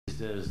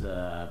says,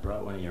 I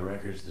brought one of your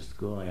records to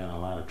school. I got in a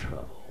lot of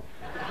trouble.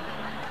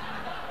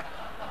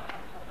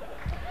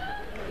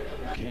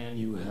 Can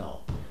you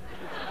help?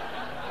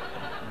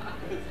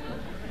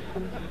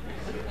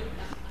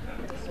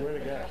 Swear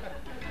to God.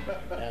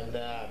 And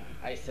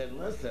I said,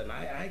 listen,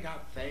 I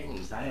got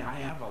things. I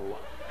have a life.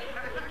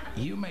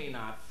 You may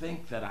not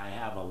think that I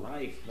have a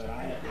life, but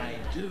I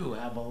do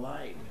have a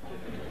life.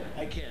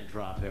 I can't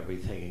drop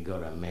everything and go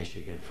to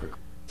Michigan for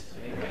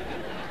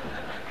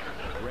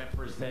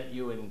represent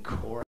you in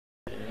court,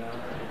 you know?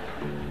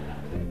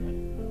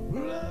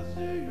 Well, I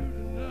see you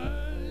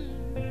tonight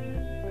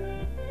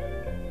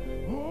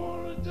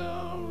on a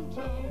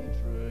downtown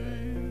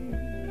train.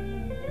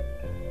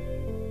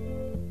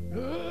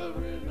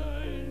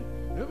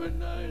 Every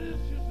night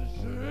it's just the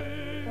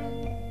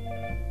same.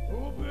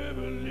 Oh,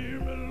 baby,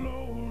 leave me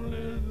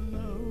lonely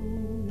now.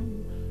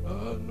 I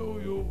know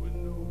your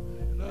window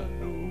and I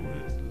know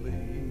it's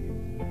late.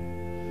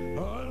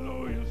 I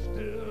know your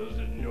stairs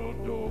and your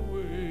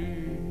doorway.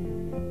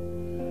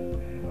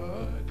 I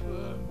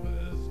climb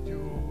past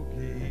your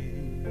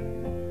gate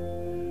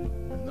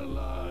in the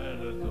line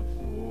at the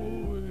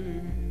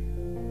four-way.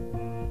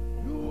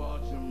 You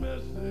watch a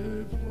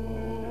message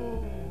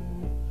fall.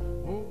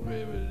 Oh,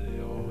 baby, they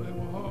all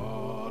have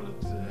heart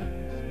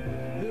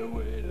attacks. They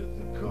wait at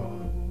the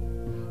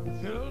carnival, but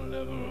they'll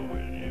never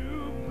win you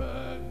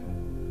back.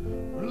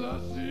 Well, I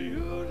see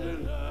you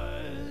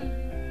tonight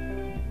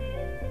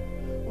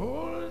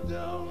on a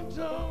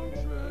downtown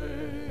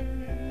train.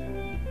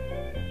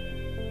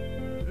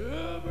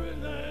 Every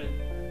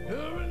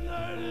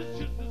night it's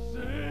just the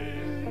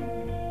same.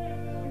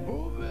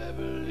 Oh,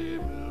 baby,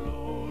 leave me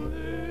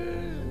lonely.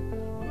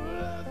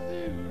 Well, I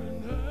see you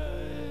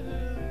tonight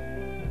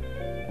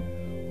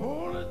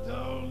on a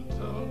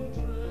downtown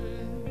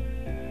train.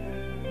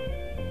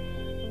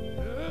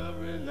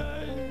 Every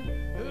night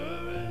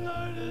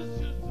it's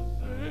just the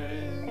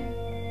same.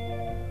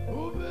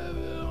 Oh,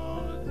 baby,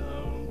 on a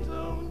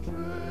downtown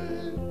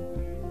train.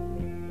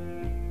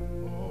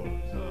 On a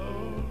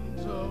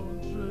downtown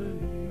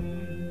train.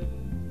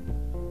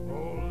 On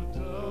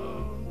a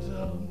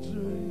downtown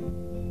train.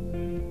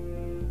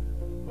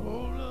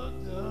 On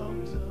a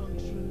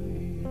downtown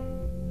train.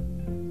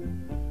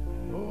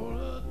 On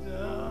a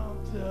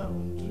downtown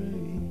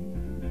train.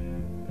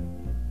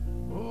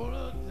 On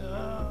a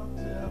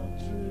downtown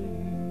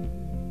train.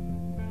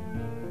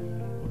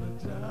 On a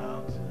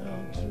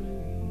downtown train.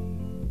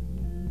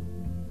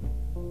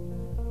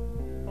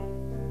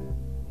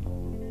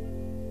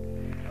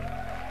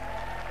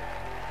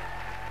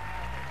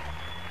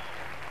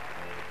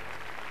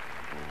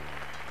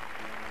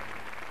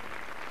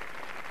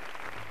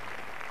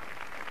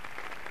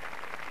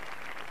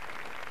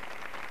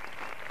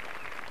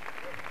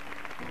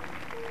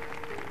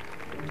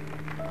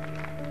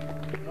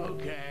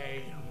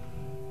 Okay.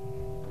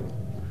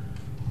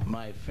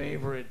 My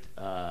favorite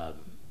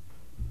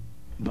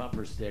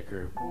bumper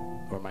sticker,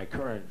 or my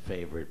current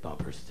favorite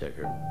bumper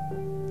sticker,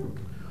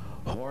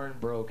 horn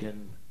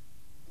broken,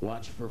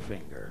 watch for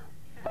finger.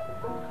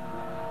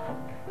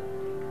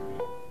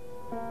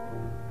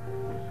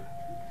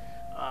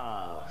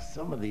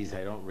 Some of these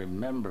I don't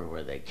remember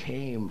where they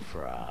came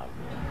from.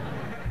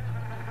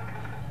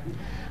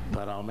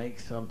 But I'll make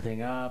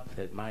something up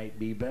that might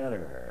be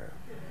better.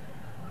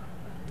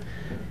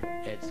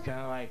 It's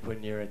kind of like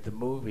when you're at the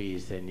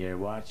movies and you're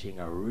watching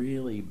a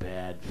really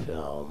bad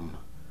film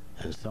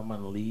and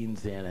someone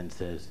leans in and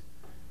says,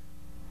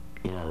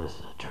 you know, this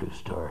is a true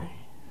story.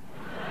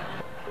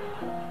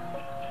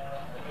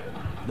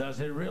 Does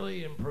it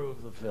really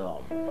improve the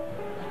film?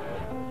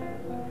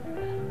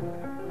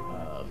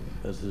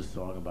 This is a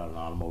song about an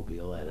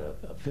automobile. I had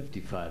a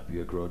 55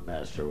 Buick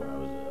Roadmaster when I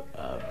was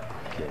a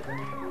kid.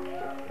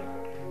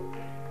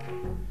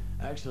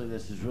 Actually,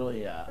 this is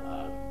really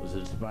was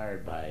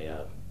inspired by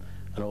an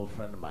old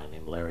friend of mine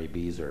named Larry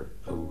Beezer,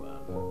 who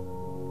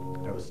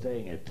I was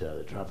staying at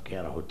the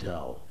Tropicana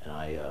Hotel, and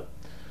I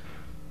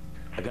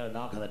got a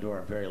knock on the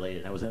door very late,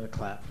 and I was in a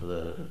clap for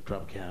the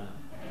Tropicana.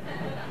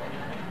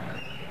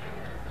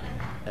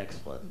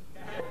 Excellent.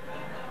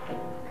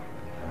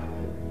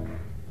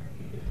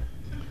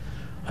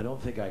 I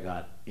don't think I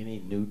got any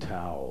new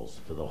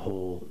towels for the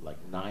whole,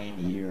 9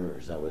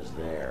 years I was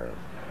there.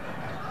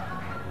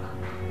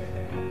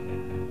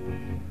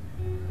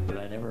 But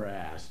I never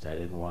asked. I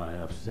didn't want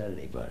to upset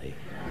anybody.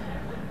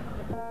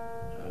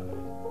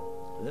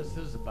 This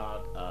is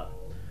about,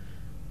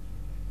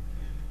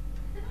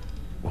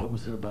 what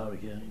was it about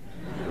again?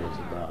 It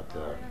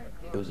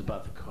was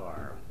about the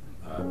car.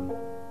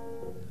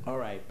 All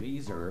right,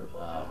 Beezer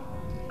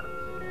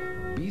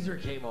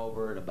came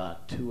over at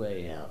about 2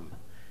 a.m.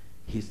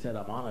 He said,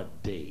 I'm on a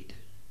date,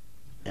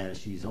 and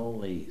she's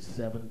only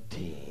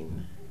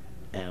 17,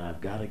 and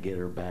I've got to get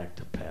her back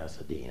to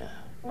Pasadena.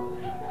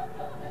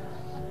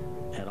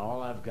 And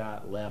all I've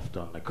got left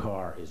on the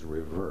car is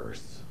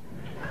reverse.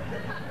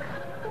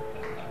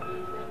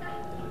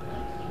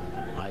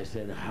 I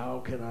said,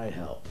 how can I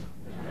help?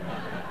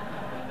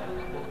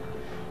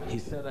 He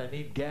said, I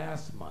need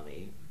gas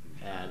money.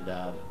 And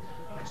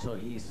so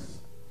he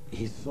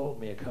he sold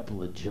me a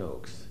couple of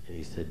jokes, and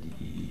he said,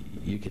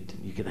 you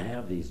can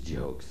have these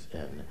jokes,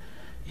 and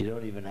you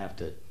don't even have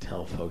to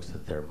tell folks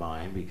that they're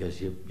mine because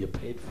you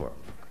paid for them,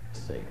 for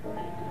Christ's sake.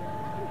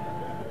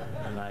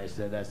 And I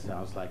said, that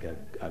sounds like a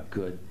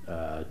good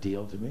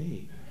deal to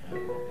me.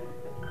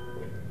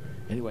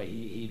 Anyway,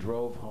 he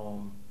drove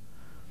home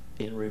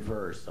in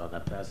reverse on the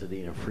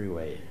Pasadena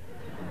freeway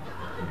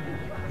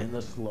in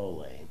the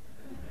slow lane.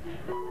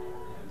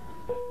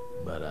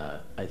 But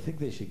I think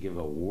they should give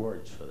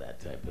awards for that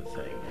type of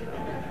thing.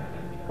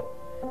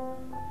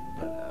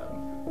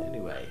 But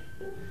anyway,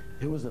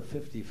 it was a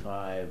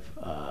 55,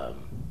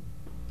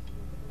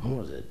 what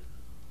was it?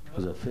 It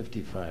was a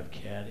 55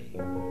 Caddy.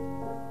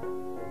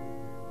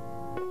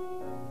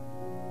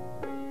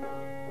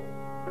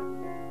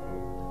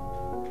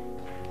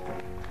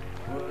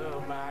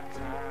 Well, my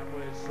time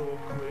went so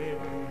quick,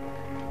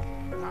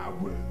 I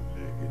went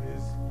lickety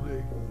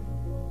splicking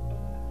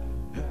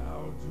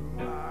out to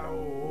my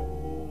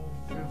old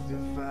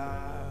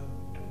 55.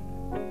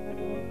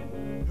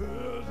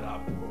 As I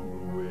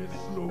pulled away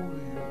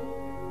slowly,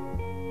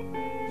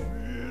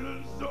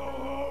 feeling so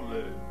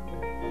holy,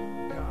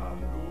 God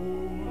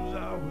knows I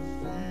was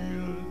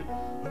feeling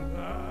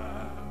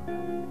alive.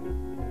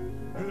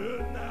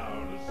 And now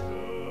the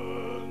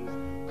sun's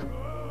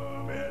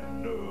coming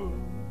up,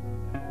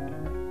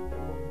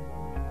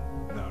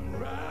 I'm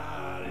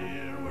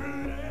riding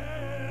with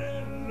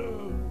that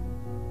love.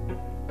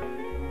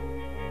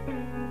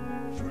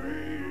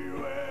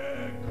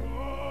 Freeway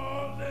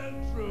cars and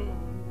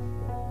trucks,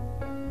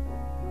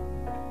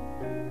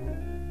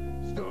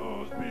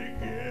 stars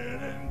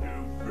beginning to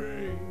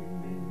fade.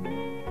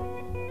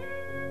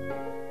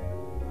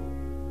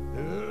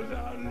 As I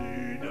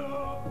lead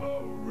up a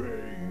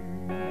rain,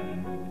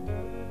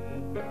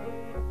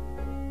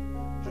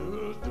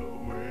 just a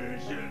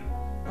wishing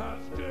I'd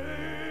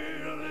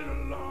stay a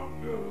little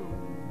longer.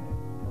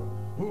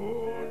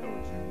 Oh,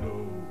 don't you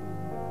know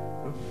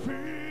the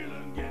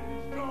feeling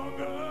getting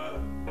stronger?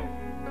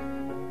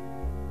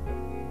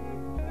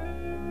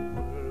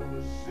 Well, it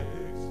was 6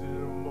 in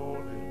the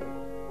morning,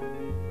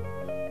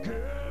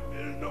 gave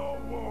me no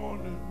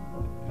warning.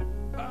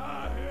 I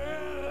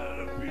had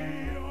to be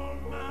on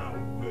my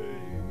way.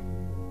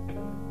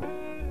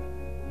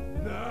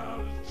 Now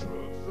this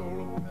truck's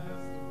all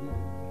past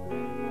me,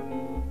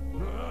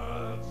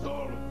 that's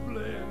all a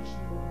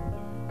flashing.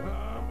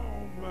 I'm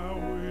on my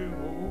way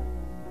home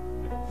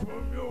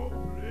from your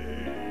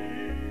place,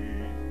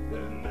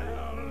 and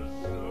now the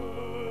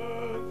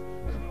sun's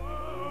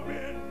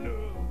coming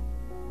up,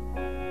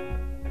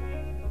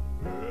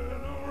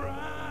 and I'm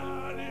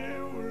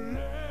riding with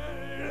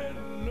that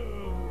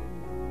love,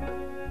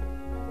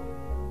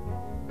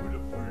 with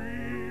the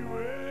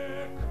freeway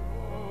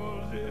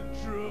cars and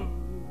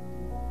trucks,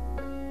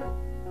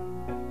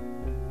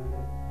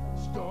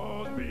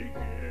 stars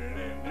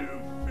beginning to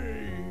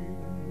fade.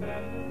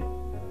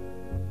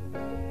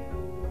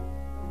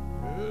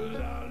 As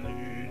I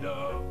lead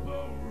up a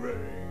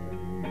rain,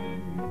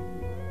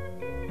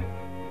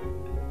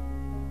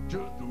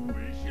 just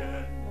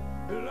wishing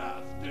that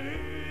I'd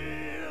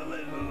stay a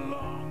little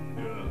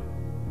longer.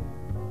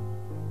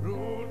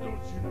 Lord,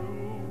 don't you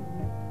know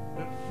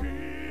that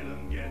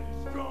feeling getting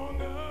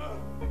stronger?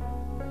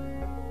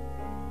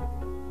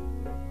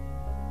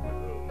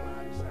 Well,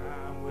 my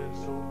time went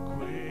so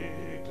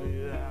quickly,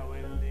 I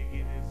went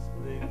lickety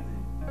splicking.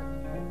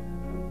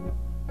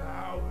 I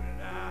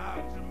went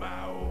out to my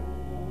old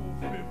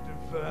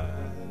 55.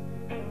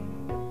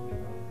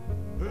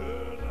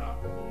 As I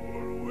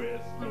pulled away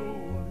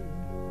slowly,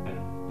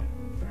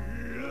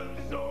 feeling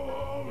so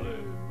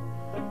holy,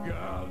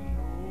 God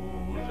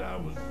knows I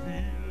was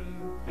feeling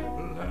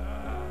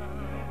alive.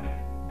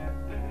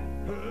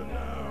 And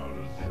now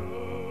the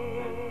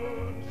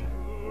sun's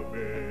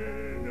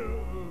coming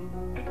up,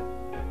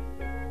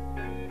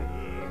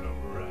 and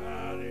I'm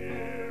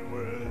riding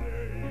with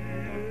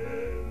lady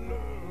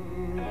love,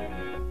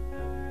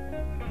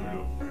 with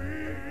a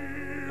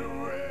freeway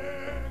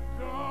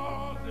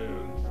cars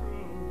and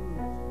trucks,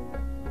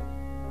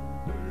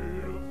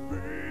 with a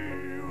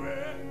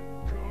freeway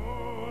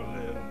cars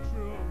and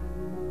trucks,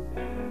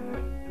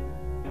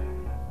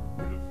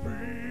 with a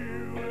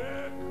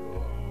freeway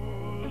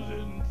cars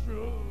and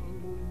trucks,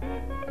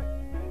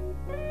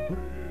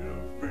 with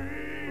a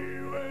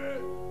freeway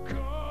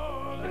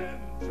cars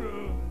and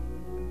trucks,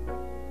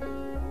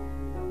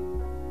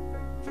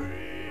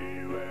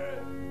 freeway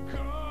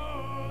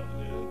cars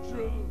and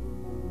trucks.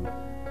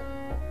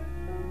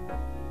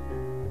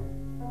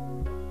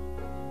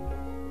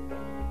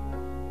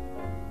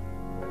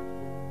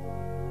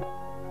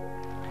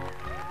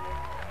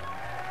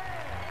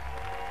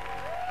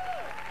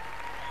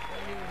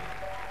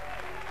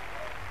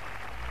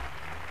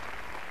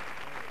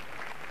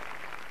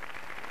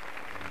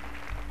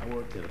 I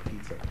worked at a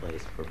pizza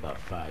place for about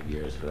 5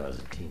 years when I was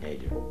a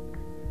teenager.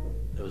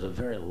 There was a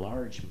very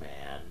large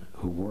man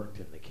who worked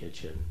in the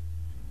kitchen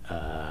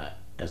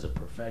as a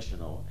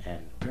professional,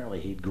 and apparently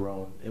he'd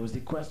grown. It was the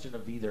question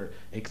of either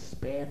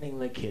expanding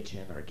the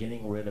kitchen or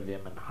getting rid of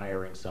him and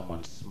hiring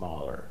someone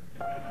smaller.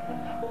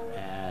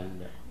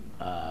 And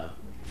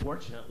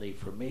fortunately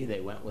for me,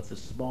 they went with the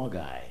small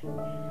guy.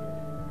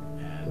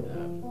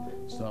 And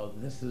so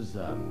this is,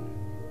 oh,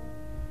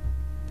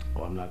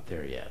 I'm not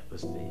there yet.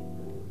 Let's see.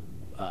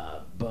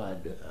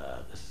 Bud,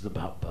 this is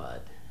about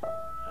Bud.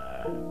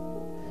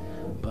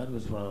 Bud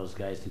was one of those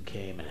guys who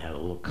came and had a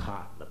little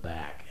cot in the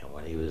back, and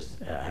when he was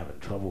having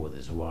trouble with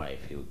his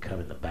wife, he would come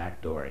in the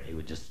back door and he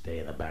would just stay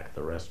in the back of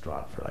the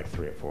restaurant for like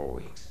 3 or 4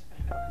 weeks.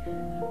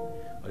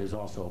 But he was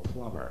also a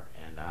plumber,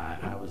 and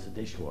I was a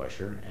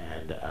dishwasher,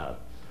 and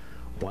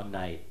one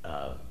night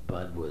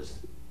Bud was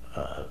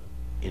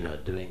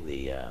doing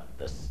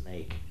the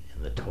snake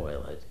in the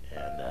toilet,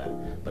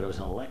 and but it was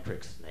an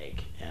electric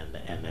snake,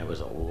 and there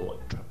was a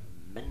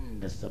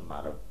tremendous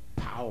amount of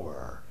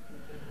power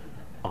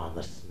on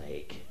the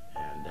snake,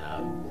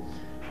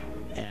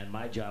 and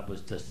my job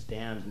was to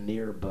stand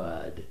near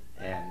Bud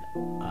and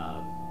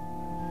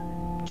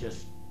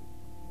just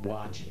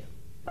watch him.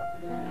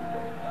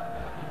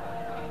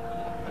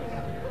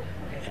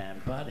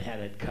 And Bud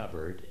had it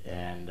covered,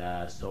 and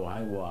so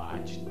I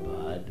watched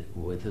Bud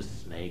with the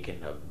snake,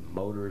 and the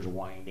motor's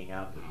winding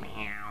up.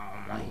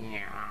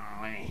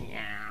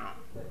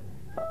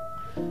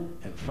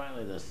 And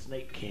finally the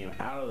snake came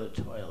out of the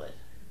toilet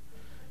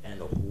and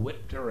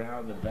whipped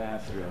around the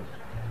bathroom,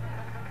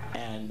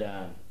 and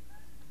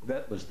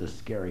that was the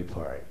scary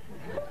part.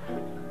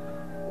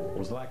 It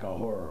was like a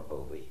horror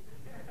movie.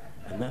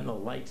 And then the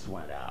lights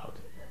went out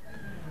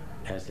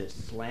as it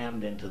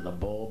slammed into the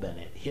bulb, and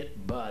it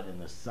hit Bud in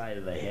the side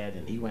of the head,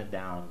 and he went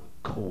down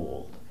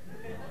cold.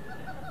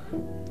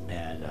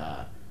 And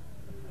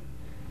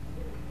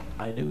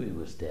I knew he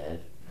was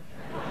dead.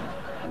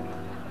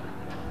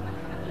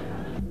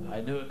 I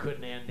knew it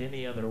couldn't end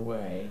any other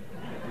way.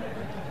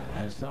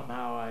 And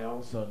somehow I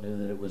also knew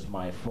that it was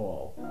my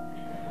fault.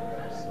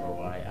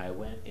 So I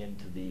went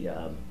into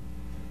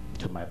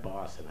to my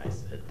boss and I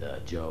said,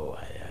 Joe,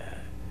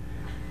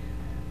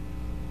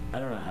 I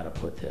don't know how to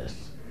put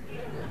this.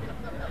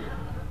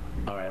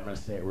 All right, I'm going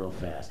to say it real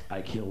fast.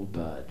 I killed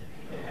Bud.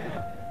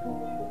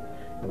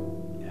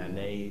 And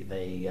they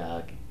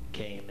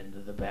came into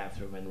the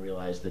bathroom and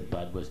realized that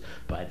Bud was,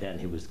 by then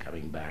he was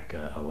coming back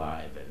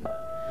alive, and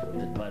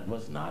that Bud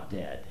was not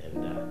dead.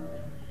 And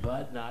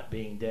Bud not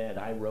being dead,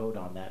 I wrote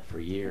on that for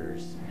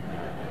years.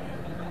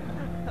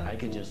 I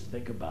could just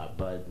think about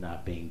Bud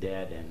not being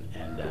dead,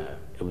 and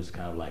it was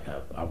kind of like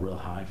a real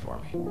high for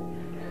me.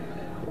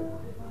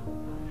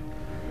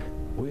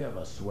 We have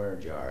a swear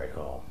jar at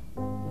home,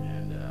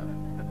 and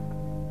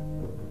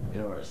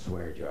you know what a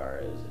swear jar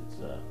is?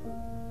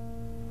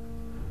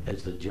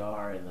 It's the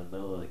jar in the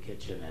middle of the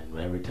kitchen, and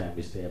every time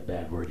you say a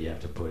bad word, you have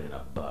to put in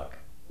 $1.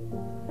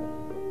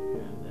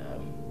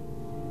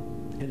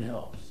 And it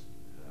helps.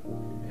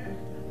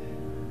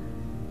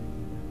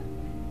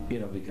 You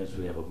know, because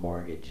we have a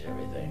mortgage and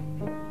everything.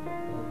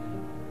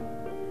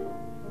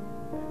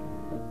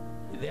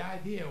 The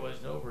idea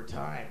was over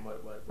time,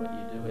 what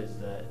you do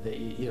is at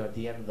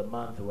the end of the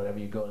month or whatever,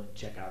 you go and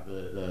check out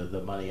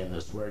the money in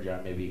the swear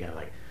jar. Maybe you got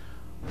like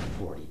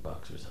 $40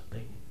 or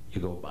something. You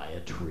go buy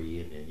a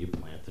tree, and then you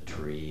plant the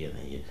tree, and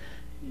then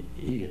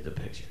you get the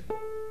picture.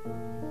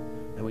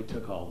 And we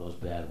took all those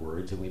bad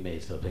words and we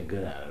made something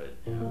good out of it.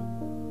 You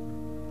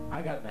know?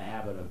 I got in the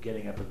habit of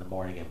getting up in the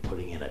morning and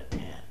putting in a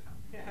 10.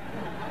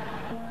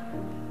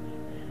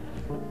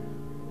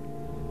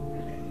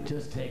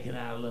 Just taking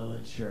out a little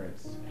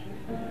insurance.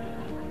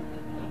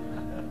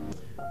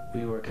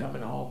 We were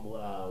coming home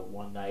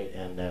one night,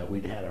 and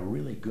we'd had a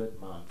really good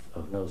month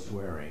of no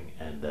swearing,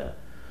 and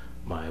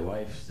my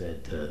wife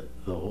said to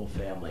the whole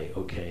family,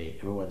 okay,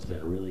 everyone's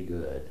been really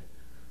good,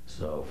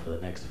 so for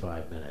the next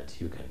 5 minutes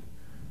you can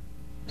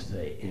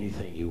say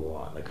anything you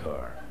want in the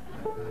car.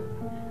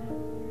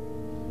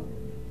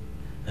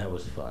 That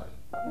was fun.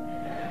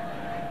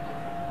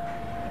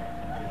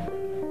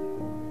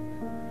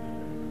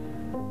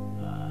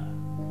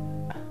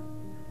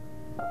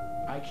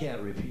 I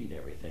can't repeat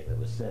everything that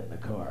was said in the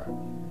car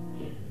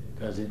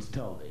because it's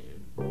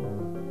television.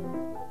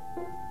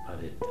 But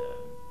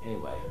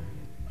anyway.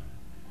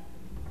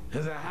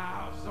 There's a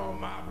house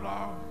on my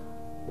block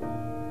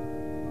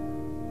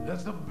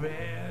that's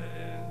abandoned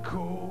and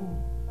cold.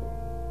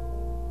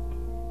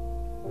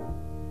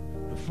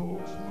 The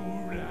folks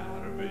moved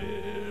out of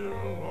it a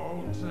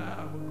long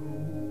time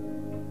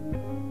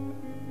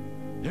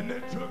ago, and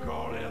they took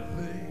all their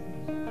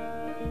things,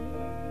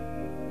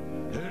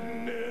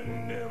 and they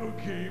never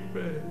came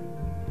back.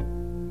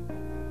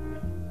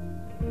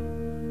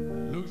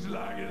 Looks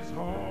like it's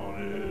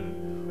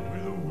haunted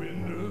with the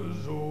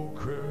windows all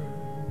cracked.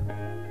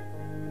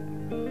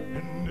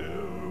 And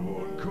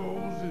everyone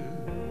calls it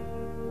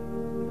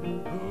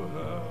the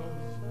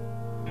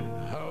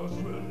house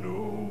where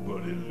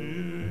nobody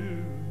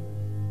lives.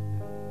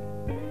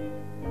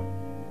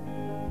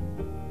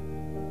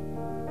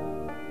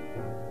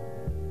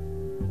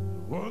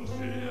 Once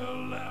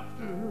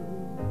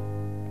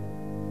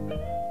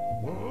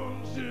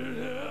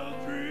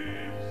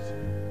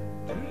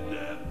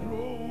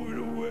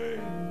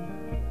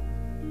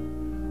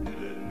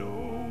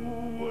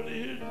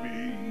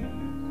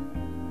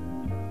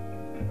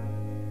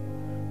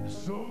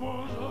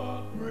someone's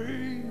heart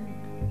break?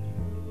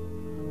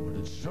 Or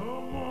did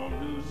someone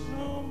do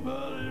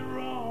somebody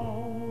wrong?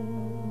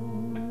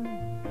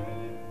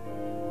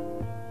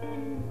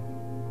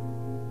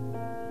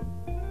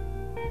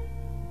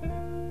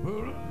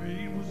 Well, the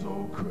paint was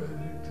all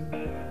cracked,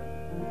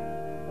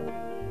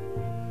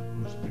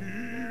 was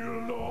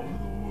peeled off of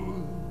the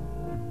wood.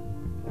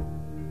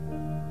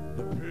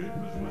 The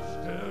papers were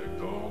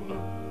stacked on the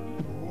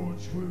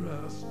porch where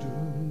I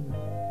stood,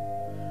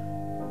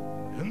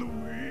 and the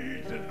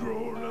weeds had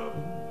grown up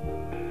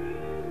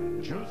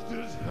just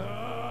as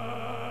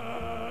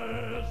high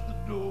as the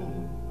door.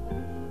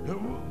 There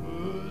were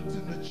birds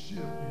in the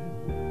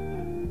chimney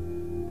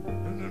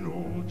and an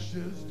old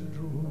chest of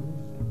drawers.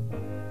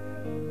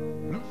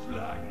 Looks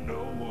like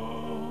no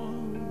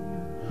one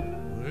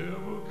will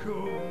ever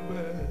come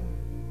back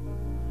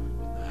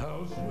to the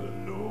house where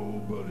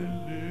nobody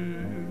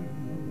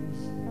lives.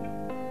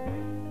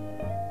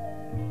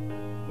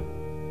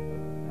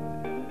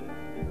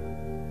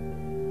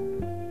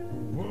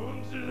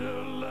 Once it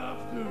held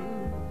laughter,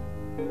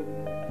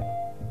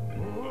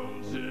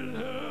 once it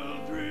held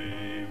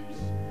dreams.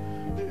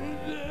 Did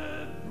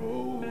that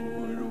throw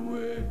it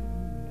away?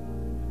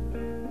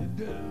 Did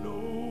that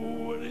know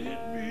what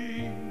it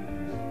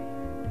means?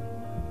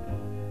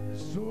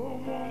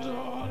 Someone's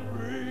heart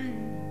break.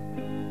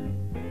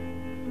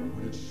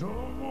 Did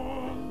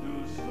someone do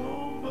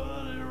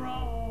somebody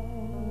wrong?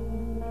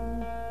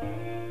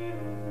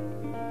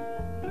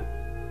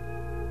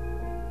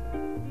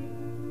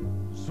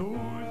 So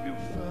if you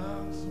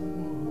find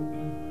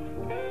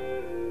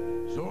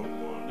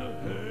someone to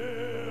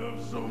have,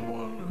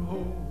 someone to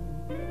hold,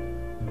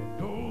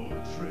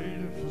 don't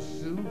trade it for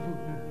silver,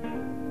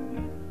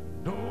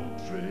 don't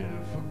trade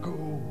it for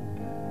gold.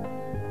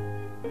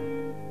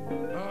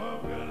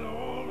 I've got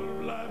all of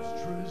life's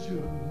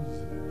treasures,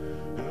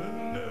 and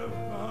they're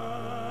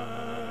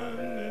fine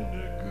and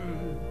they're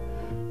good.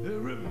 They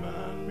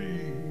remind me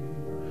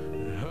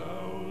that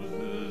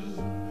houses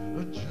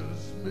are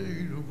just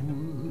made of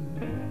wood.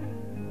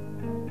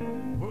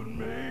 What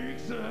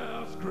makes a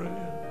house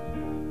grand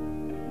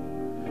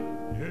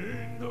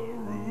ain't the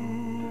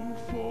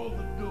roof or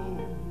the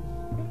doors.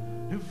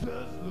 If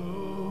there's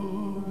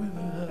love in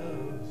the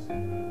house,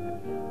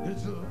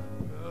 it's a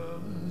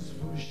palace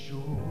for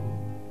sure.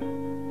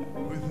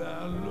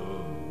 Without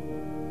love,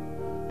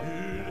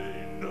 it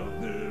ain't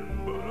nothing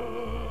but a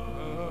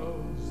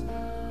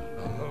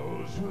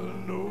house where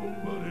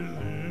nobody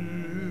lives.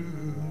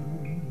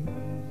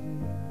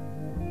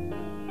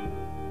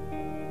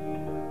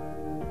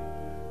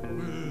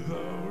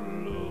 Without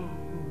love,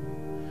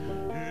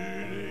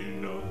 it ain't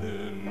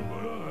nothing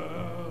but a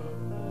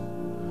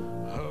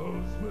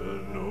house where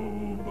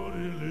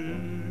nobody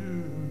lives.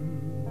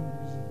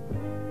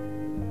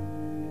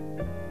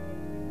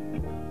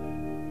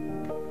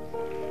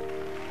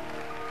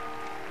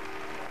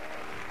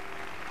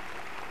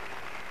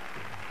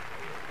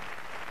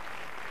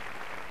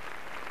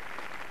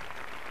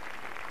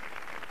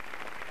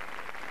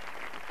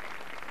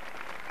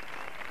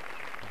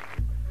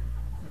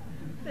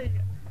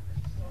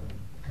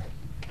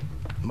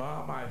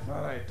 Mom, I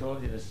thought I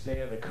told you to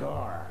stay in the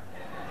car.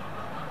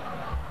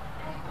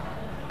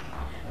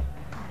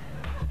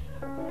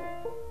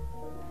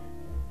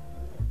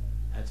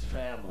 That's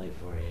family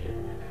for you.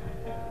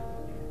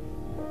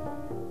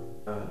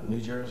 New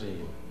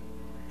Jersey.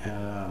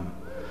 And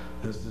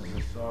this is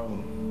a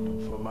song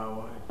for my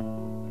wife.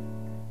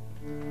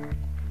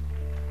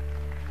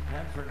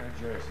 And for New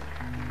Jersey.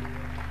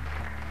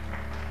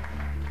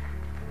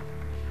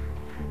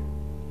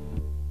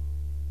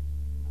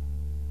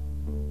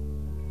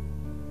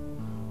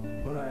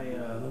 When I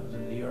lived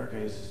in New York, I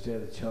used to stay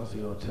at the Chelsea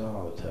Hotel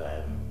all the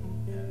time.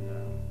 And,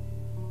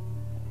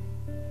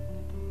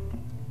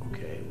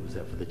 okay, was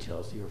that for the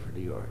Chelsea or for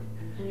New York?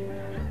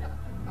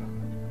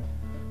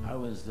 I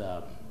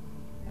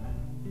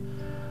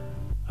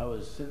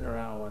was sitting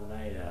around one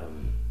night.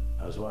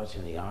 I was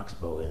watching the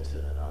Oxbow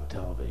incident on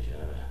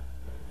television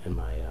in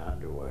my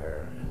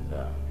underwear, and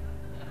it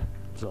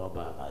was all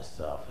by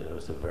myself. It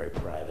was a very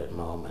private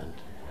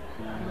moment,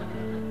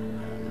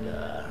 and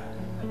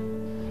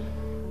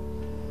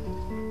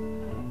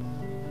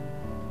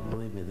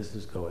believe me, this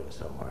is going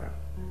somewhere.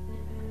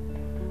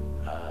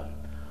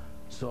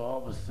 So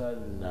all of a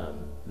sudden,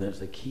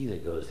 there's a key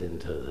that goes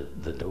into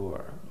the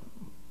door.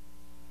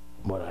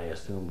 What I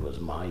assumed was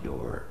my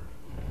door.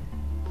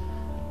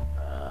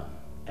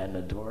 And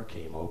the door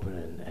came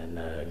open, and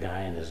a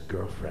guy and his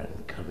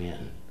girlfriend come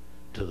in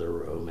to the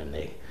room, and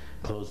they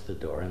close the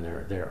door, and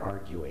they're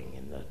arguing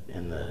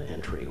in the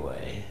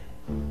entryway.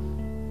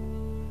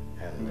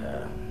 And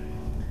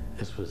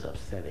this was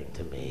upsetting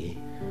to me.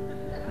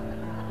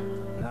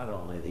 Not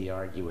only the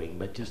arguing,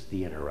 but just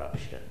the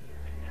interruption.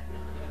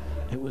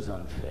 It was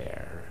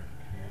unfair.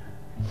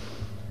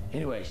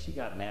 Anyway, she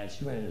got mad.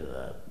 She went into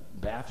the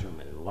bathroom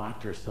and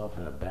locked herself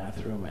in a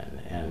bathroom,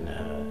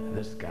 and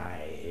this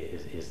guy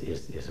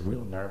is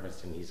real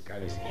nervous, and he's got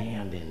his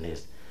hand in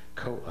his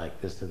coat like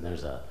this, and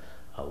there's a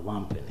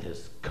lump in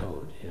his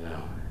coat, you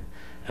know.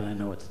 And I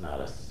know it's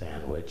not a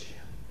sandwich.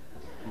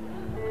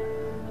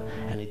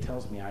 And he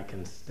tells me I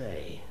can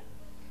stay.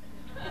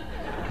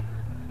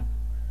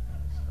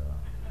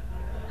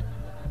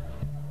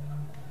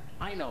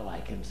 I know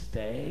I can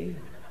stay.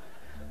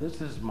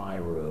 This is my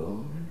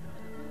room.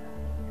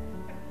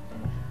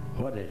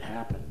 What had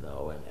happened,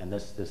 though, and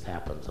this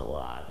happens a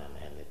lot,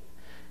 and it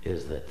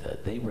is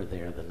that they were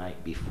there the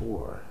night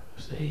before,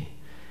 see,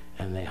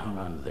 and they hung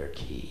onto their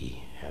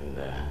key, and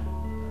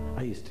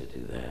I used to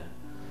do that,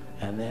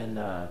 and then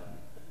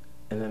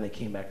they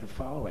came back the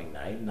following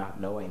night,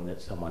 not knowing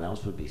that someone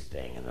else would be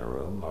staying in the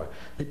room, or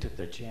they took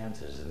their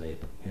chances, and they,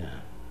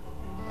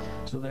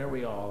 So there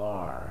we all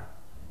are.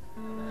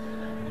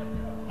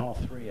 All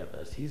three of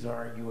us. He's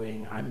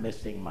arguing, I'm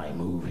missing my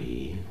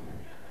movie.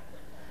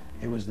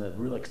 It was the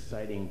real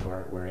exciting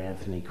part where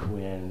Anthony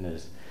Quinn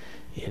is,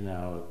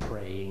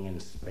 praying in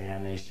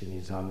Spanish, and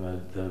he's on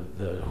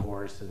the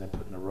horse, and they're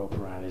putting the rope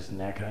around his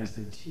neck. And I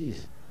said,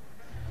 geez,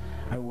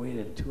 I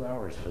waited 2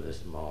 hours for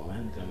this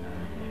moment,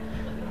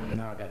 and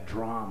now I got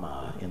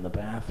drama in the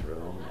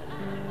bathroom.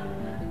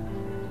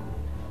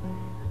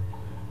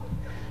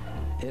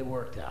 It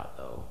worked out,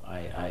 though.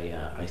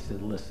 I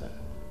said, listen,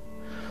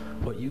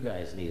 what you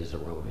guys need is a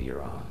room of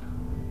your own.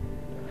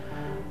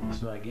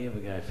 So I gave a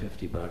guy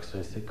 $50.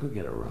 I said, go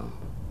get a room.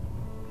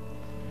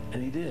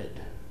 And he did.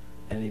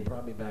 And he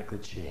brought me back the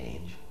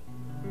change.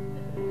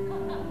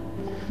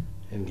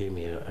 And gave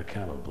me a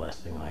kind of a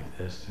blessing like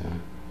this.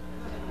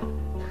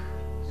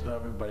 So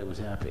everybody was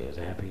happy. It was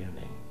a happy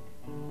ending.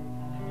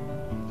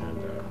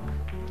 And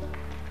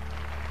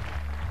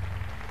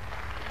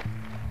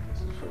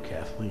this is for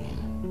Kathleen.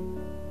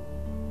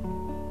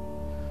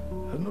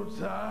 There's no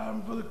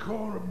time for the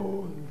corner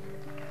boys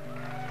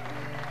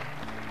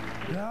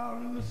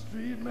down in the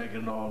street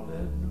making all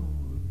that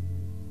noise.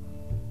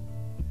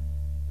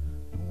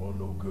 Don't want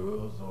no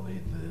girls on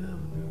 8th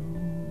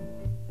Avenue.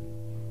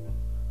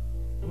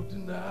 But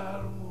tonight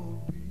I'm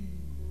gonna be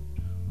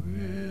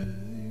with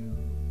you.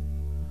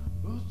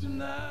 'Cause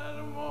tonight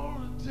I'm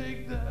gonna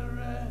take that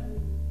ride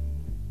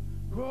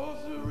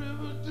across the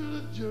river to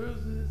the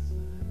Jersey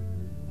side.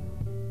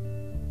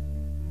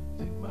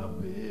 Take my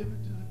baby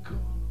to the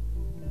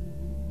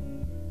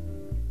corner,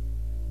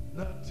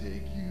 and I'll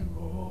take you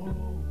all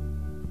over.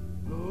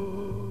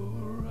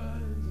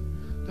 Alright,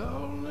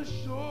 down the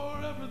shore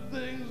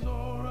everything's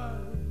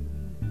alright.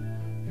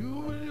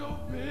 You and your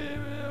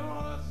baby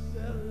on a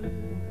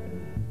Saturday.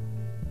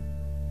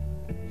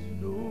 You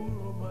know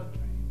all my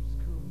dreams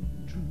come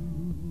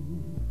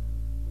true.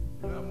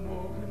 And I'm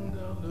walking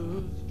down the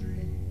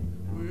street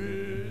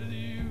with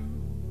you,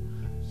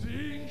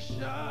 sing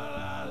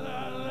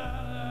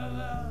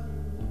sha-la-la-la-la-la,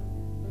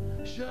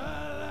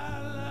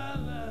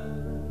 sha-la-la-la-la.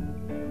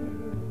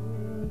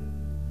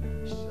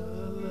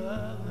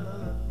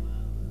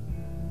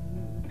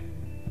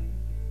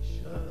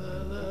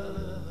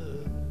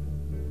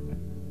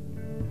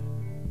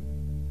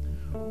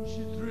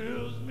 She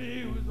thrills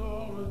me with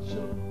all her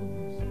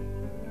charms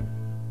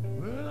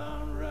when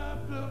I'm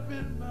wrapped up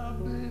in my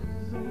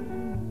baby's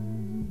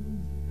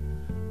arms.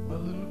 My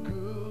little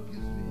girl gives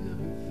me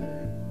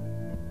everything.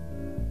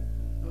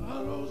 I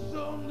know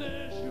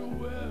someday she'll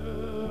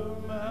wear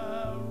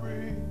my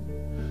ring.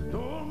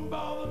 Don't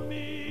bother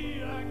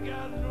me, I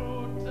got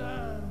no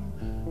time.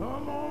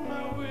 I'm on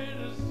my way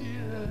to see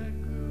that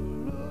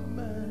girl of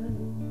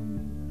mine.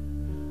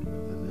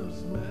 Nothing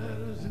else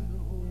matters in the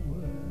whole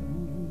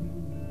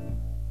world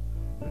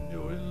when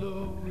you're in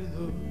love with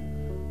a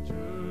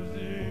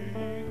Jersey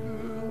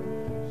girl.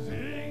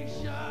 Sing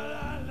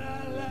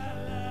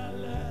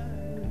sha-la-la-la-la-la,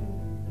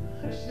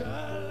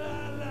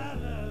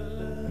 sha-la-la-la-la,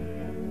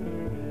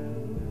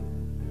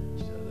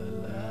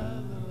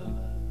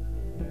 sha-la-la-la-la.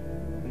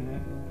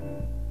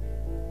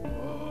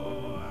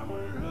 Oh, I'm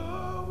in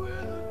love with a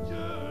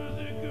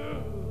Jersey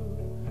girl.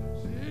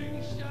 Sing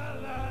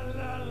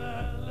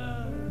sha-la-la-la-la,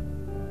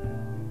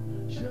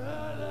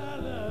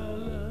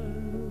 sha-la-la-la,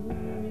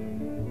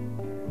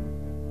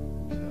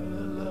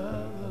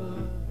 sha-la-la-la-la,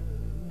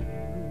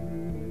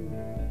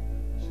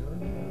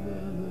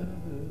 sha-la-la-la-la.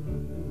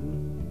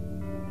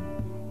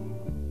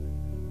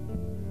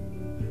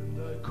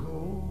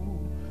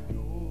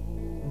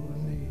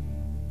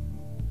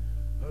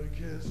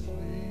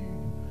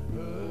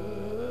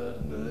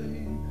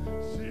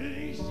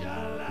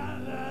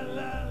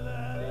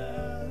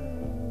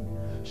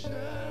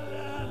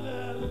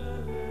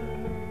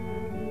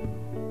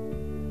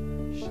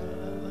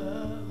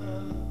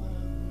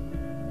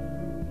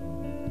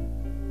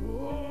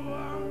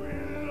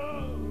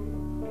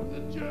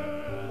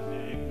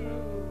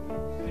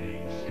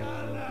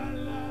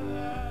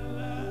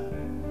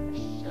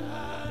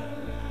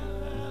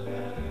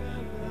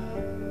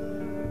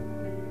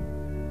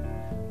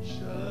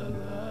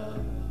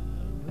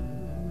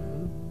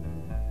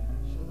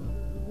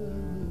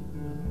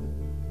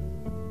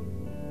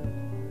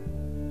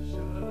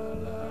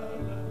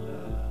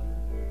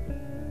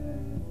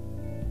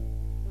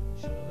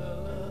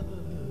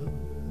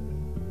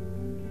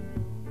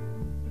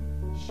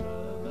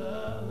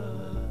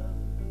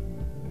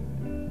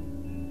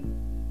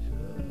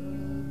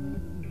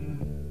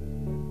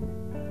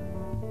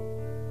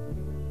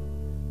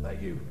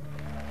 Thank you.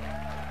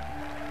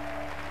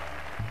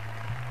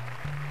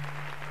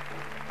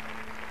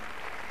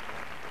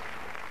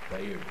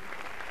 Thank you.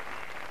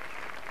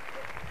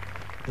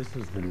 This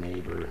is the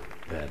neighbor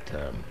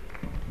that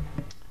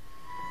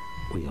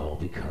we all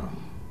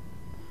become.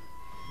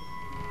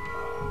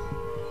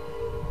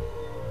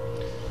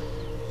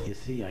 You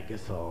see, I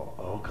guess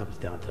all comes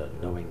down to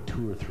knowing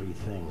 2 or 3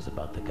 things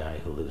about the guy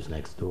who lives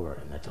next door,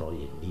 and that's all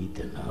you need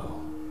to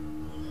know.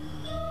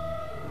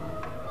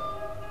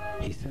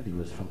 He said he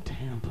was from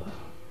Tampa,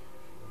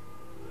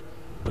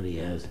 but he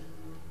has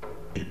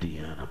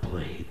Indiana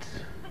plates.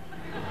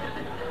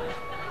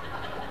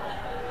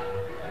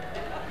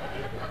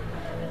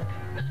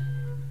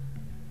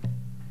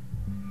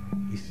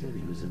 He said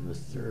he was in the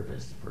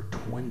service for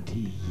 20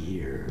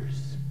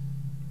 years.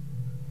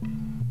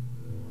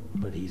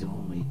 But he's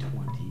only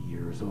 20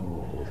 years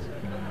old.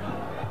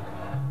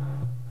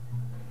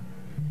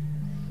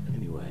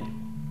 Anyway,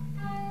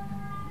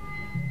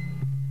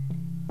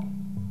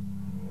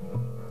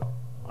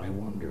 I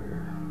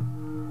wonder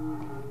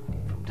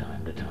from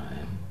time to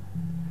time,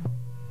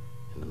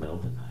 in the middle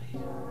of the night,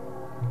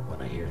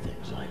 when I hear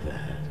things like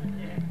that.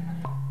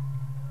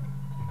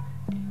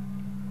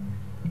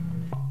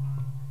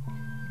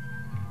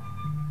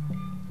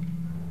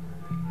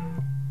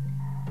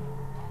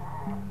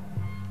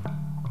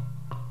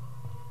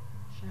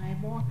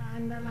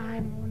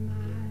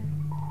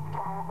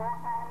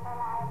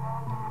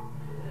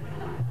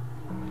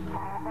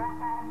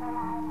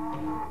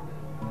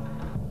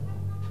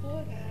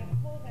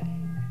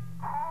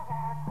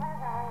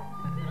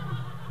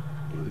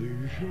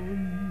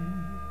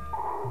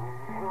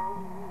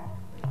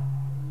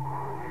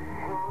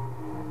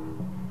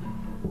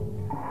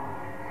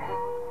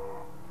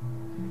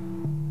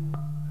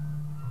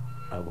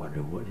 I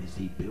wonder, what is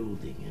he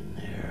building in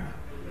there?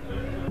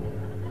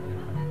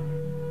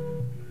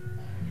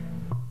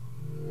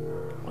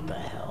 What the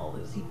hell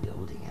is he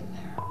building in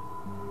there?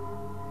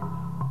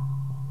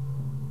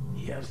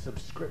 He has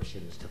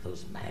subscriptions to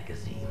those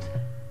magazines,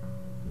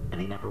 and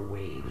he never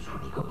waves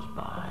when he goes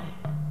by.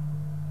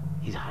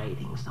 He's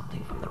hiding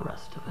something from the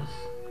rest of us.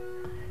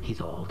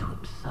 He's all to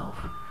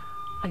himself.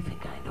 I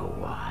think I know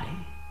why.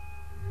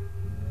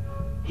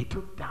 He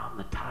took down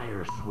the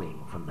tire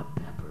swing from the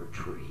pepper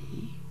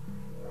tree.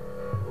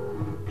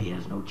 He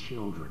has no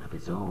children of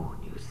his own,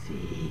 you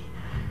see.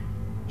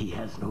 He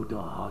has no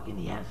dog and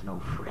he has no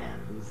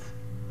friends.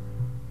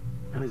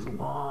 And his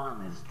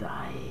lawn is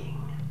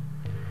dying.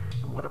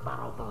 And what about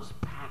all those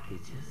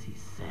packages he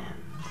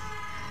sends?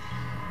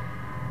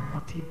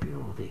 What's he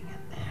building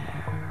in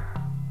there?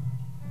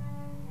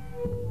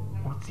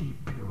 What's he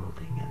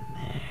building in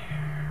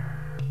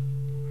there?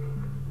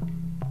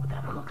 With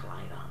that hook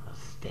light on the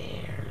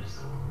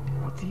stairs,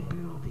 what's he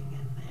building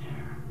in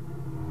there?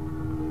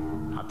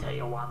 I'll tell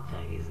you one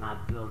thing, he's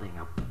not building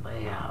a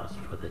playhouse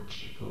for the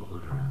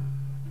children.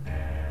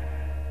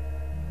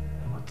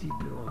 What's he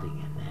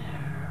building in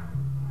there?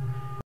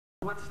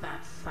 What's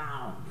that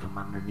sound from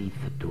underneath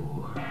the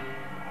door?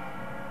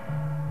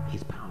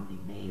 He's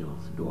pounding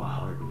nails into a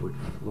hardwood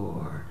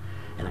floor,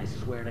 and I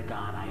swear to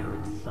God I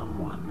heard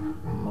someone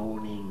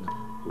moaning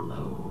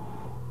low.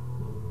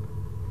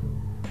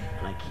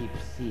 And I keep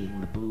seeing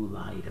the blue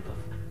light of a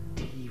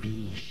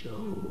TV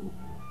show.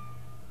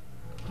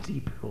 What's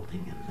he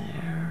building in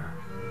there?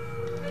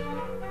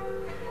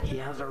 He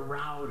has a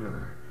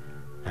router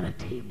and a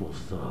table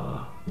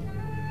saw.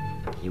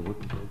 You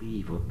wouldn't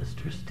believe what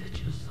Mr.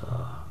 Stitches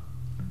saw.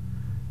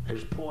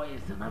 There's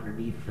poison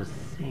underneath the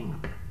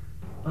sink,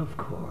 of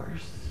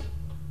course.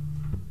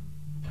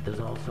 There's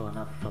also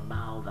enough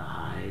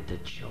formaldehyde to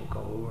choke a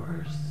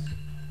horse.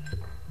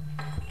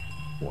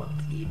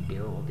 What's he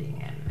building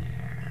in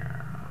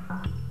there?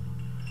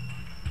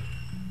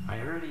 I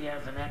heard he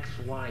has an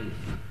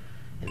ex-wife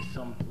in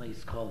some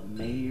place called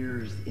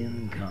Mayor's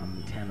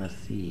Income,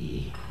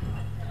 Tennessee.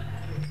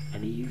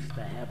 And he used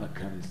to have a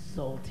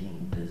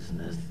consulting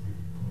business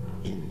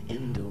in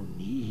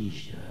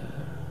Indonesia.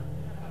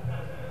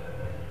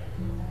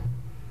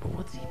 But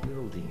what's he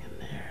building in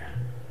there?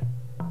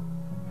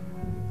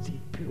 What's he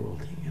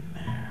building in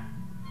there?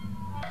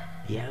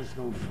 He has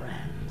no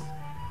friends,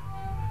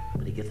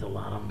 but he gets a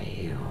lot of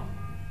mail.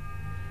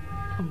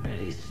 I bet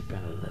he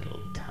spent a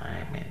little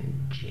time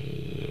in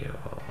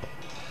jail.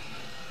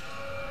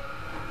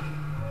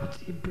 What's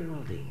he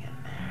building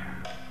in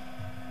there?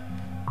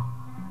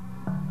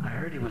 I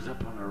heard he was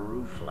up on the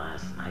roof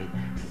last night,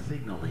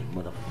 signaling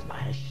with a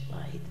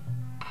flashlight.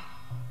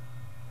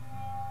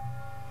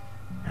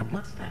 And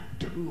what's that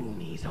tune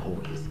he's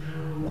always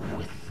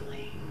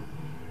whistling?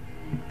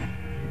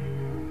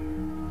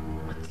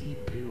 What's he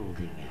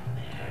building in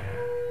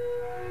there?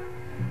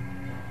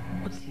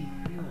 What's he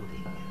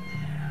building in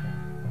there?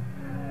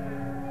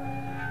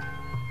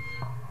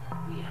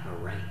 We have a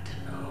right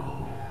to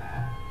know.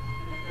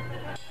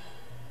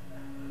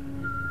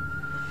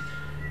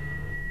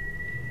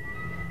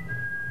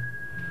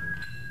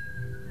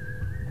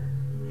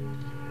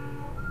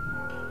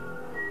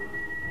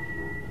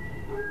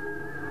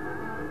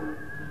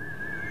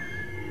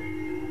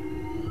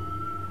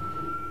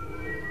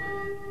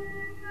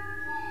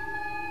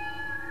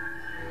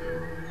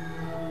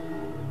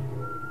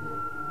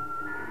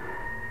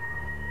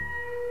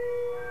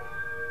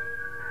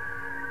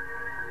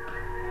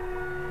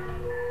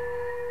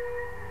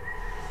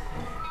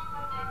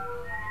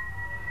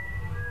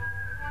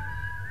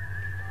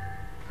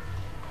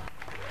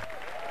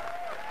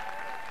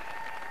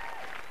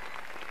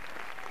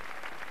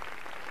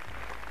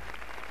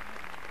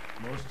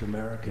 first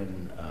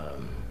American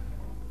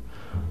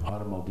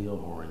automobile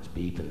horns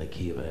beep in the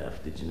key of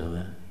F. Did you know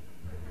that?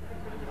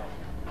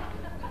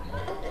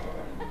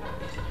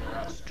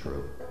 It's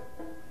true.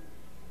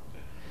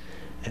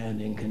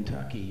 And in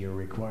Kentucky, you're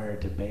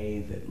required to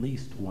bathe at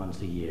least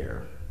once a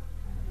year.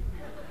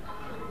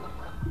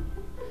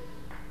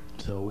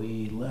 So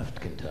we left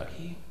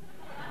Kentucky.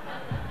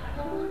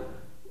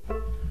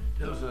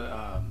 It was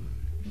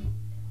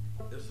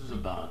this was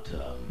about,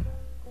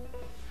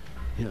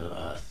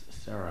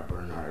 Sarah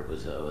Bernhardt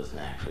was an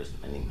actress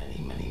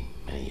many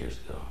years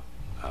ago.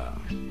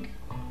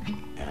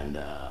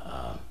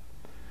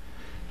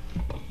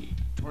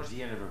 Towards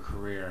the end of her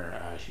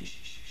career,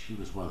 she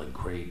was one of the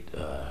great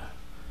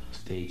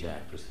stage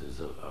actresses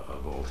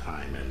of all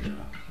time, and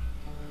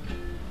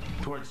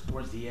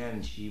towards the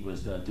end, she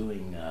was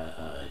doing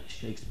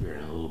Shakespeare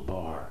in a little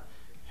bar,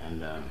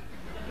 and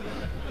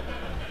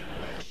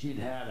she'd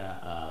had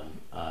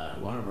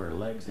one of her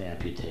legs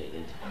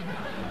amputated,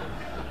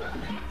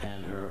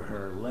 and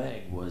her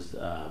leg was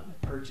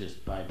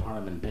purchased by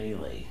Parliament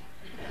Bailey,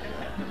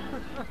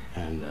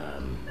 and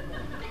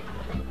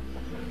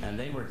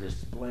they were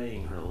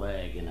displaying her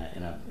leg in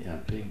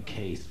a big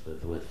case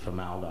with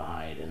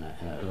formaldehyde and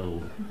a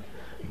little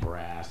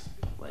brass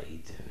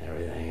plate and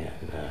everything.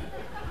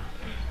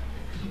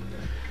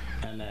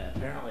 And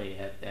apparently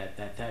at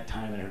that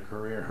time in her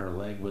career, her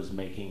leg was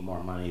making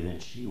more money than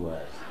she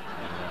was.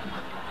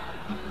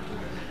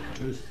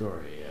 True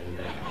story.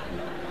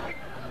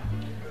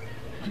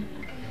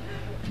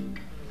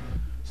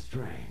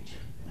 Strange.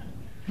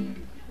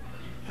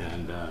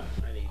 And I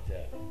need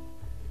to.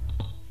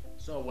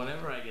 So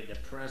whenever I get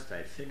depressed,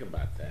 I think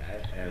about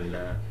that, and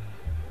I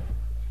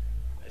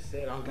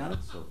say, "Oh God,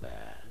 it's so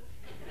bad."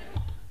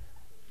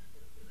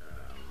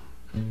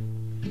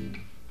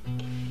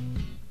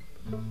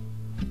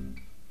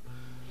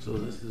 So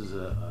this is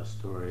a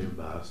story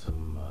about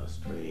some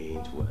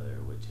strange weather,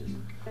 which is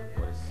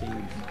what it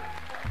seems.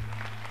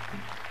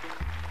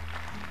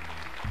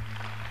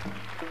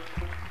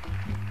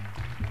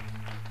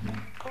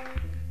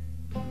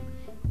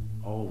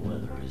 All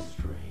weather is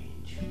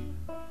strange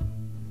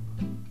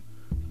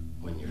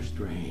when you're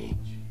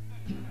strange.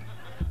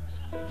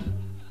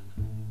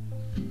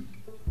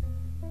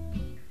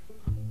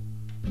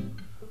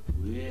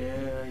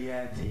 Will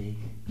ya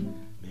take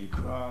me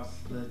across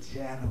the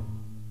channel?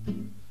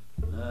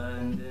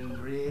 London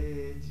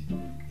Bridge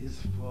is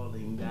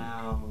falling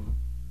down.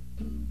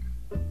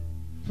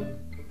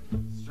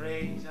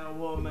 Strange a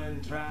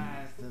woman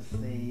tries to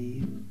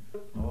save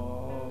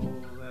all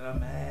that a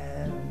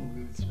man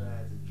will try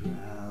to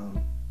drown.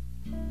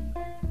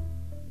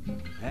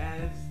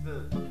 And it's the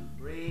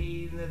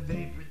rain that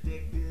they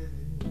predicted.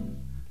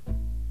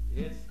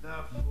 It's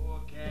the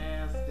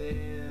forecast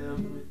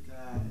every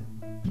time.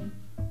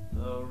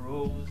 The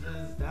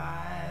roses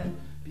died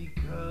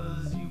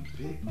because you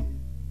picked it.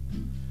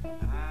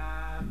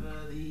 I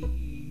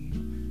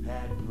believe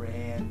that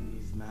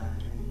Brandy's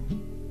mine,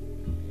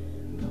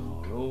 and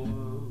all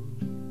over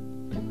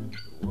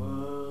the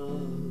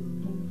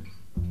world,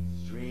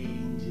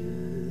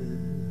 strangers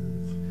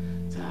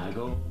talk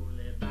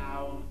only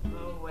about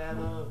the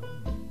weather.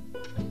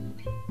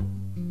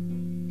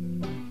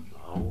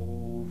 All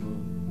over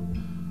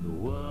the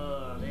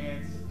world,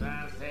 it's the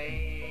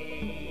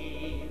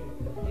same.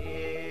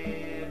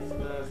 It's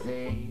the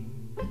same.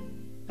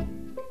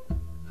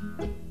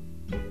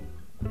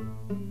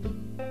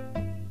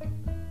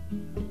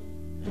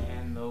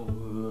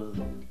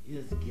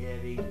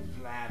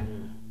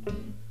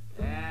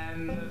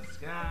 And the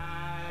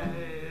sky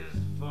is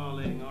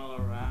falling all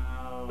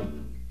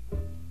around,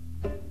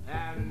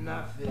 and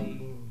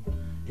nothing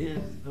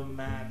is the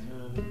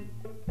matter,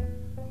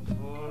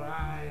 for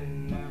I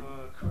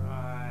never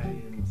cry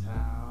in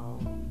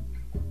town.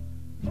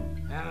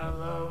 And a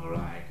love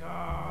like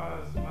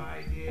ours,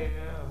 my dear,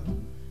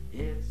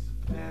 it's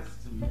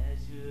best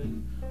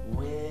measured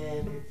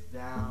when it's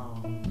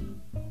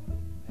down.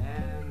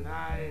 And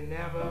I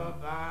never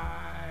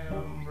buy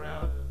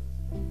umbrellas,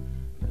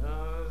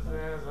 'cause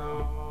there's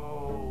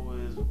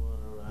always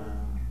one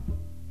around.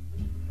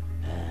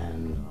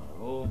 And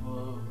all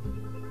over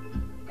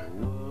the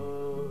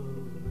world,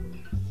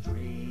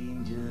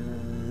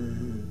 strangers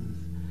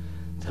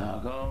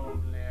talk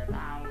only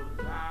about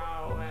the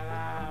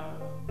weather.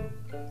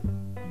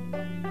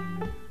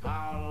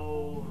 All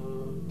over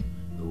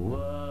the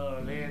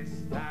world, it's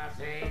the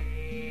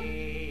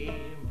same.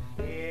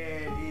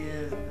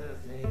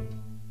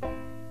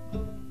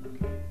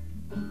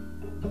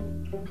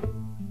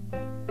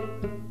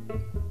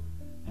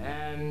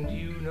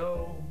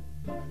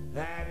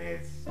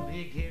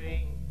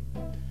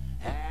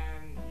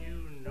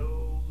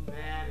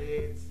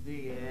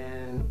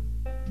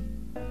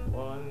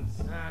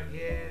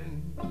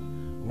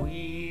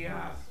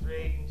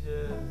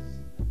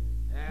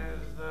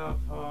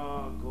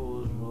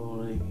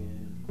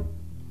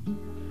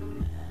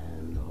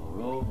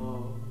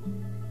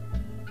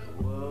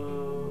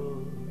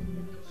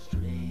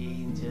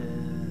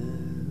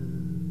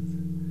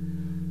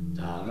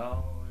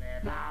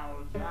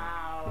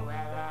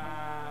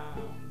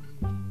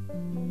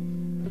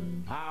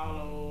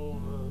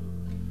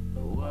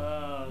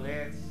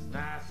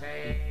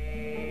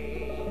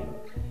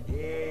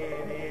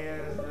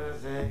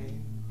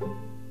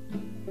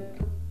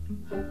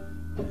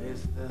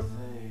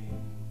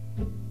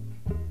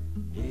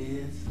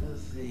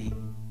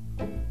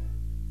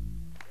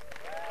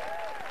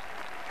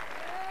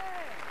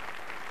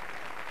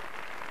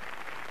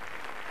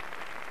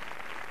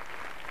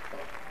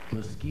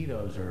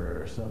 mosquitoes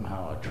are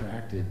somehow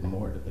attracted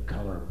more to the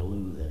color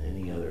blue than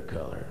any other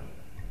color.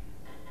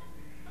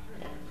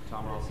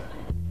 Tom Wilson.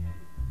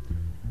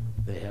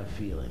 They have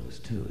feelings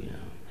too, you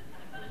know.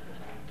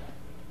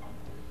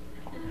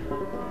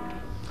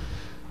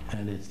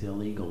 And it's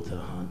illegal to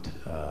hunt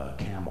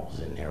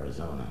camels in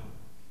Arizona.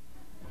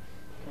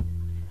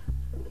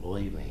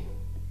 Believe me,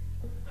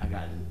 I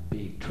got in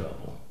big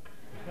trouble.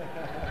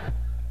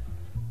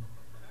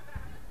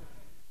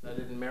 I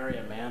didn't marry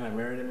a man, I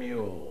married a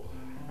mule.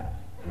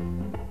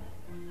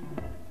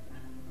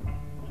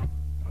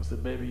 I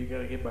said, baby, you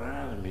gotta get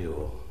behind the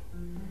mule.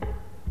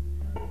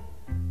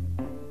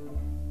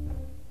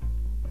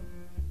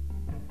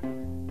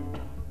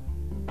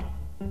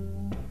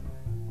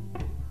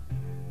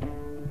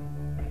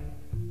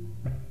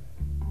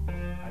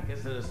 I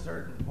guess at a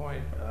certain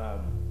point,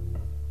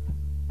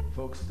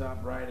 folks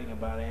stopped writing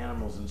about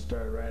animals and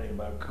started writing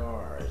about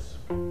cars.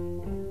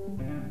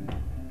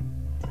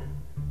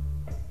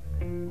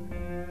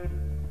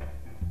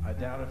 I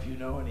doubt if you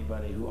know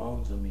anybody who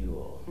owns a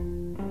mule.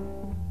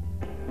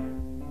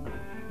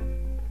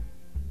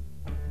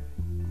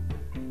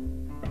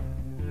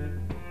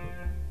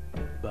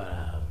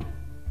 But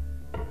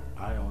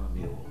I own a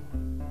mule.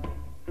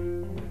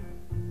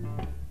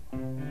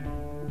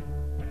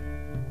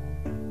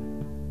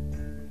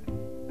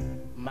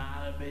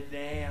 Might be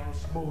damn,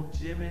 smoke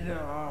Jimmy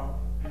dog,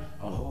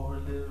 a whole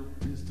little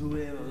pistol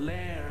and a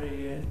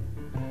lariat.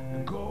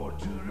 Go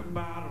to the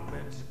bottom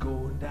and just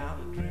going down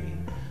the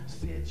drain.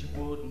 Said you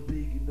wasn't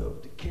big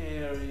enough to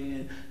carry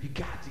it. You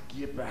got to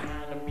get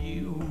behind a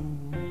mule.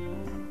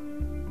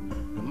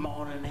 The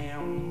morning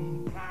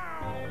ham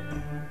plow.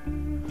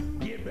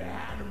 Get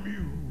behind a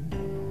mule.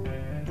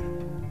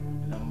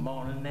 The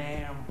morning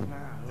ham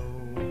plow.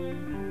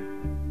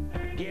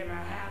 Get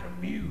behind a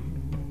mule.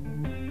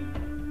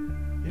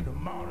 In the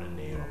morning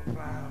ham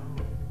plow.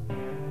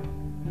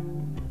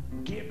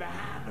 Get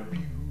behind a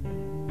mule.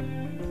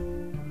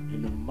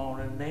 In the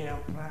morning ham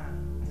plow.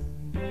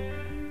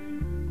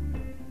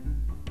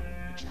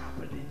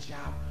 Choppity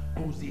chop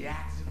goes the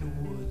axe in the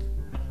woods.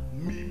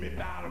 Meet me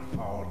by the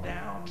fall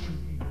down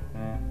tree.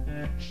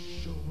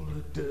 Shovel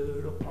the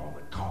dirt upon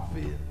the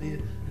coffee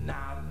lid. And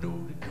I know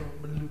they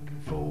come looking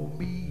for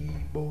me,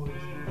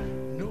 boys.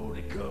 Know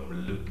they come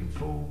looking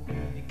for me.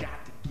 You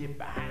got to get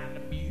behind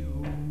the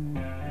mule.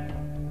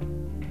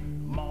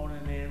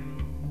 Morning and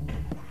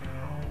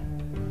plow.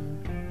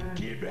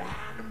 Get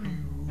behind the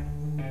mule.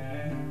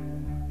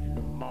 In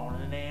the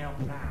morning and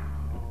plow.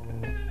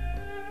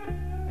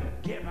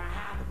 Get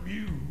behind the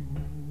mule.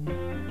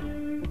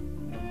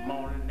 In the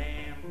morning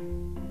and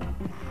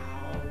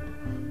plow.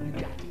 You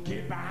got to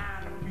get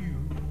behind the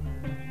mule.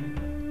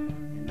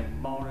 In the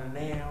morning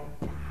and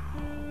plow.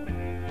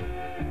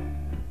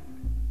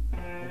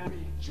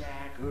 Big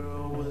Jack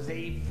Earl was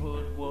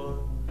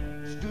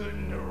 8'1", stood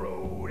in the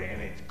road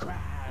and it's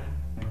cried.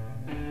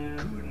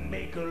 Couldn't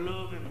make a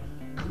living,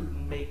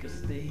 couldn't make a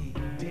stay.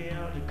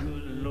 Tell the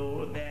good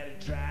Lord that he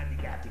tried. You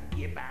got to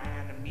get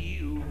behind the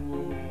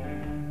mule.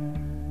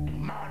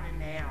 Morning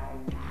now,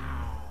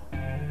 plow.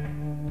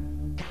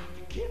 Got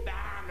to get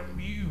behind the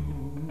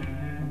mule.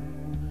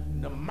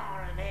 The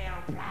morning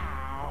now,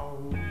 plow.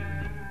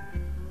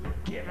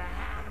 Get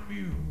behind the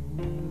mule.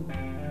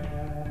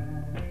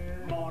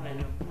 Morning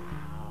and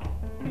plow.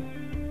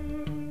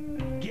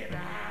 Get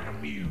behind the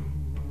mule.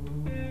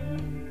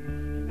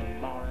 The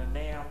morning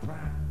now,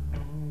 plow.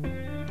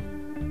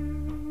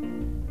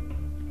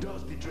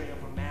 Dusty trail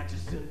from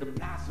Manchester to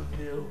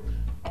Placerville.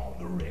 On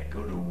the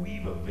record of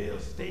Weaverville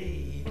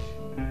stage.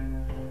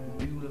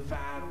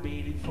 Beautified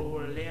baited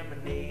for a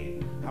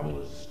lemonade. I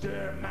was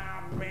stirring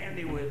my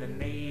brandy with a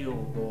nail,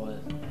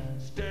 boys.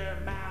 Stir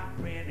my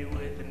brandy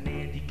with a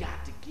nail. You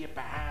got to get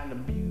behind the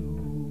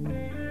mule.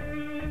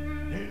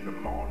 In the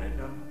morning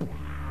and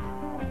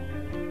plow.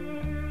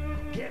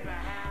 Get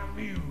behind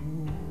the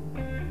mule.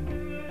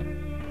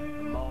 In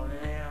the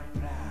morning and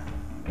plow.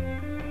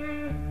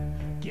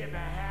 Get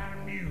behind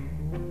the mule.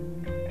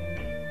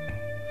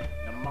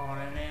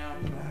 Morning and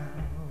plow.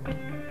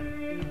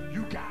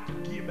 You got to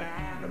get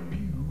behind the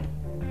mule.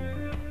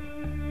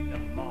 The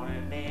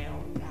morning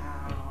and plow.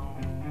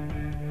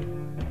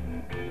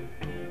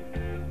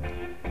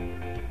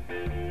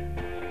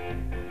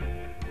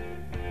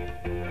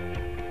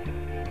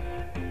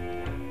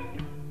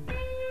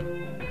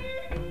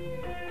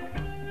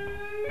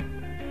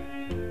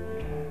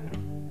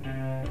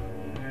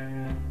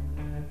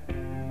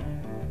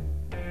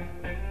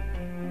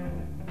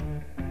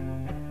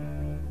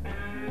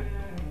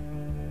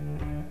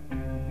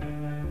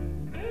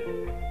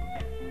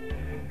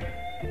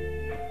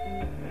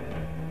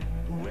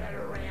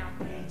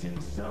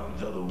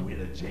 Sons of the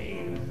Widow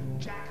Jane,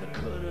 Jack the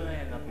Cutter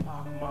and the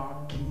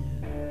pockmarked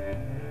kid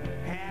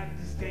had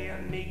to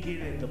stand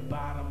naked at the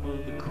bottom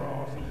of the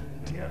cross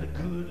and tell the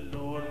good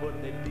Lord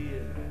what they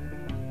did.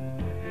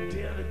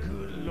 Tell the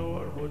good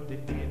Lord what they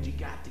did. You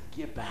got to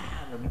get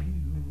behind the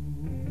mule.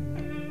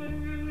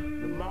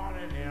 The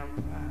morning and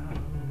plow.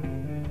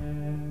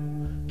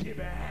 Get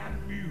behind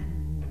the mule.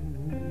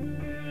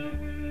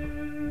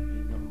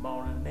 In the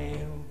morning and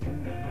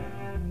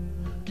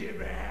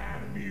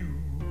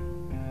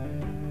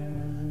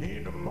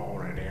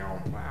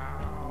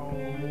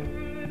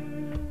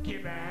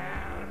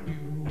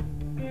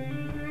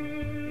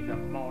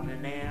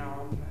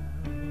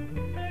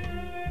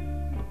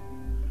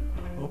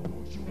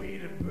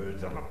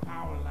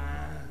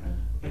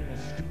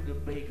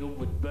Baker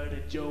with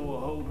Buddy Joe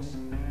Holtz.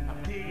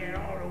 I'm digging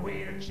all the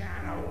way to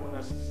China with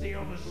a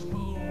silver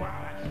spoon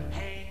while the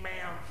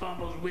hangman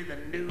fumbles with a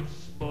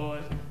noose,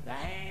 boys. The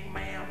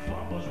hangman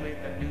fumbles with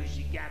a noose.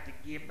 You got to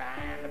get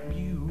behind the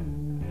pew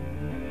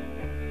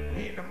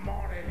in the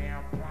morning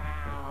and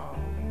plow.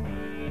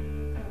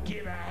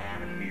 Get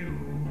behind the mule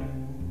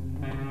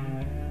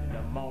in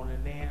the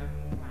morning and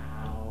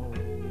plow.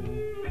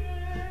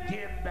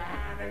 Get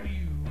behind the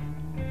mule.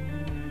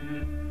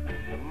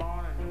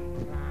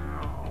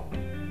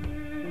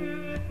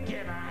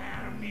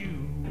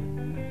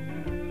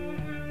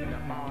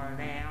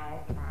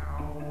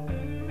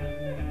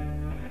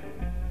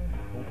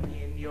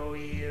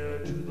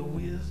 To the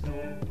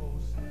wisdom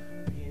post,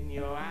 pin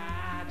your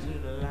eye to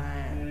the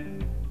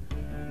line.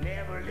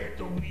 Never let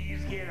the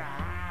weeds get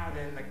higher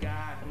than the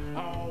garden.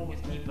 Always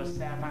keep a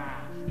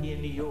sapphire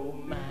in your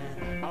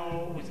mind.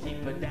 Always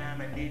keep a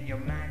diamond in your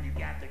mind. You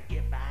got to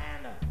get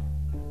behind the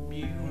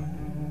mule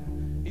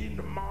in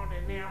the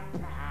morning and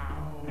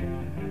plow.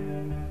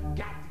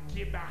 Got to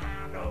get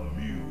behind the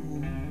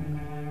mule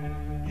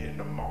in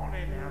the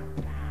morning and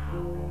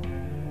plow.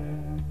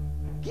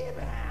 Get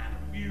behind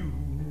the mule.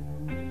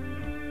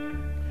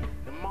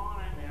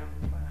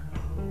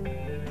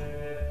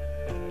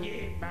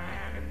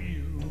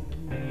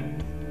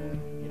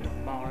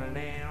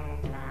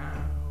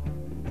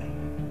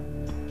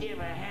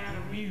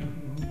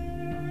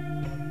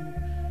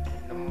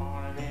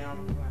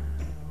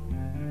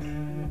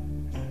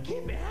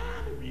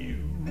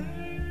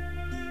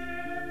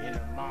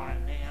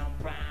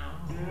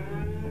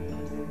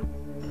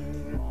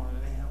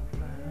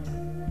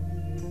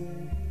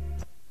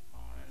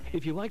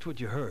 If you liked what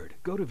you heard,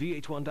 go to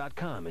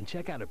VH1.com and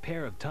check out a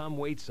pair of Tom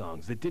Waits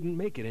songs that didn't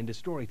make it into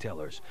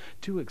Storytellers.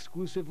 2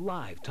 exclusive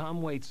live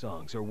Tom Waits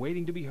songs are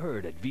waiting to be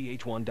heard at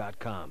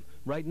VH1.com.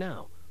 Right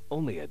now,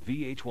 only at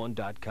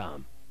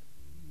VH1.com.